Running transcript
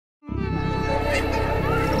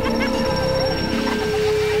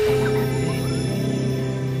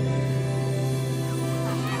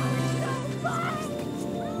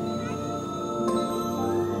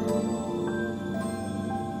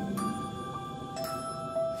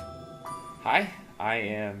Hi, I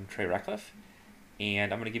am Trey Ratcliff,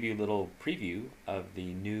 and I'm going to give you a little preview of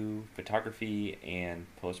the new photography and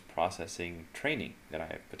post-processing training that I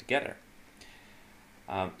have put together.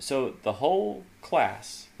 So the whole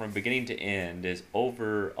class, from beginning to end, is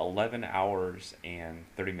over 11 hours and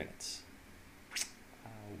 30 minutes.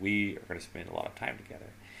 We are going to spend a lot of time together.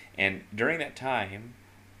 And during that time,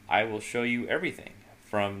 I will show you everything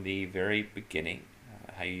from the very beginning,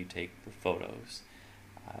 how you take the photos,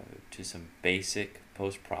 to some basic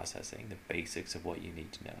post-processing, the basics of what you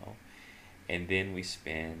need to know. And then we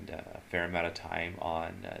spend a fair amount of time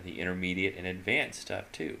on the intermediate and advanced stuff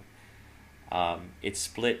too. It's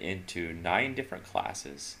split into 9 different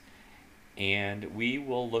classes, and we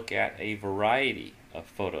will look at a variety of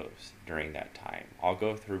photos during that time. I'll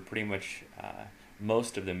go through pretty much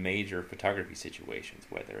most of the major photography situations,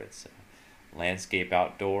 whether it's landscape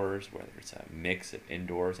outdoors, whether it's a mix of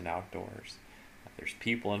indoors and outdoors, if there's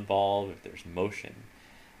people involved, if there's motion.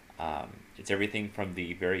 It's everything from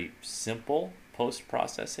the very simple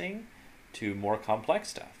post-processing to more complex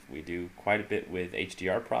stuff. We do quite a bit with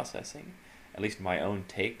HDR processing, at least my own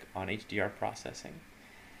take on HDR processing.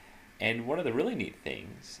 And one of the really neat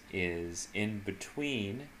things is in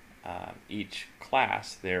between each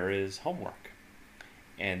class there is homework.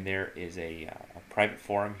 And there is a private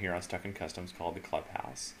forum here on Stuck in Customs called the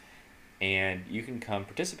Clubhouse. And you can come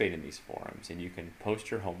participate in these forums and you can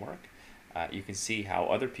post your homework. You can see how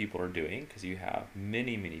other people are doing because you have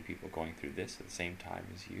many people going through this at the same time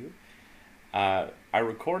as you. I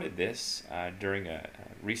recorded this during a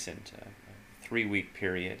recent 3-week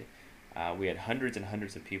period. We had hundreds and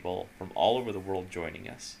hundreds of people from all over the world joining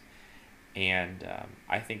us, and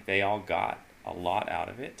I think they all got a lot out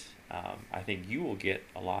of it. I think you will get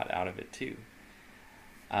a lot out of it too.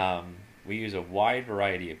 We use a wide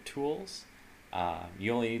variety of tools.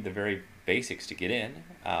 You only need the very basics to get in.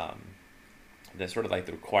 The sort of like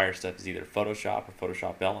the required stuff is either Photoshop or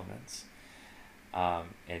Photoshop Elements,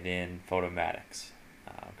 and then Photomatics,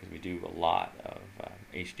 because we do a lot of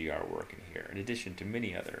HDR work in here, in addition to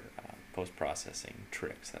many other post-processing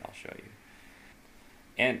tricks that I'll show you.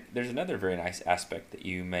 And there's another very nice aspect that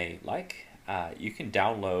you may like. You can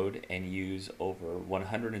download and use over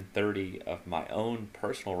 130 of my own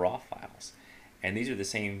personal RAW files. And these are the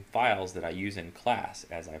same files that I use in class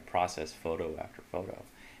as I process photo after photo.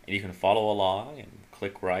 And you can follow along and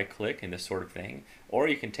click where I click and this sort of thing. Or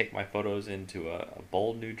you can take my photos into a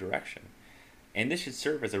bold new direction. And this should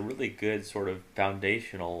serve as a really good sort of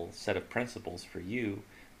foundational set of principles for you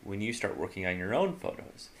when you start working on your own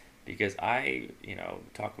photos. Because I,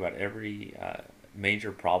 talk about every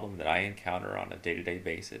major problem that I encounter on a day-to-day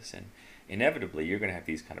basis, and inevitably you're going to have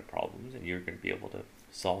these kind of problems and you're going to be able to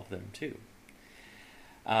solve them too.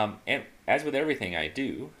 And as with everything I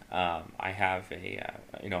do, I have a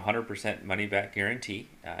 100% money-back guarantee.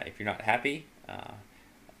 If you're not happy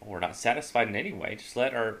or not satisfied in any way, just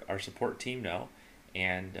let our support team know,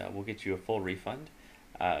 and we'll get you a full refund.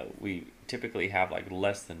 We typically have like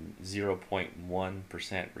less than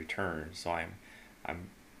 0.1% return, so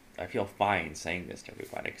I feel fine saying this to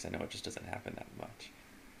everybody because I know it just doesn't happen that much.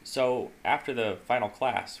 So after the final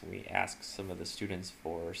class, we asked some of the students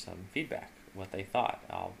for some feedback, what they thought.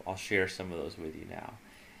 I'll share some of those with you now.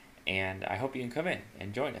 And I hope you can come in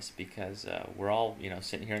and join us because we're all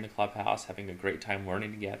sitting here in the clubhouse having a great time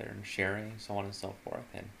learning together and sharing, so on and so forth.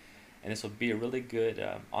 And this will be a really good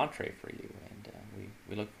entree for you, and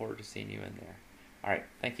we look forward to seeing you in there. All right,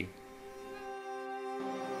 thank you.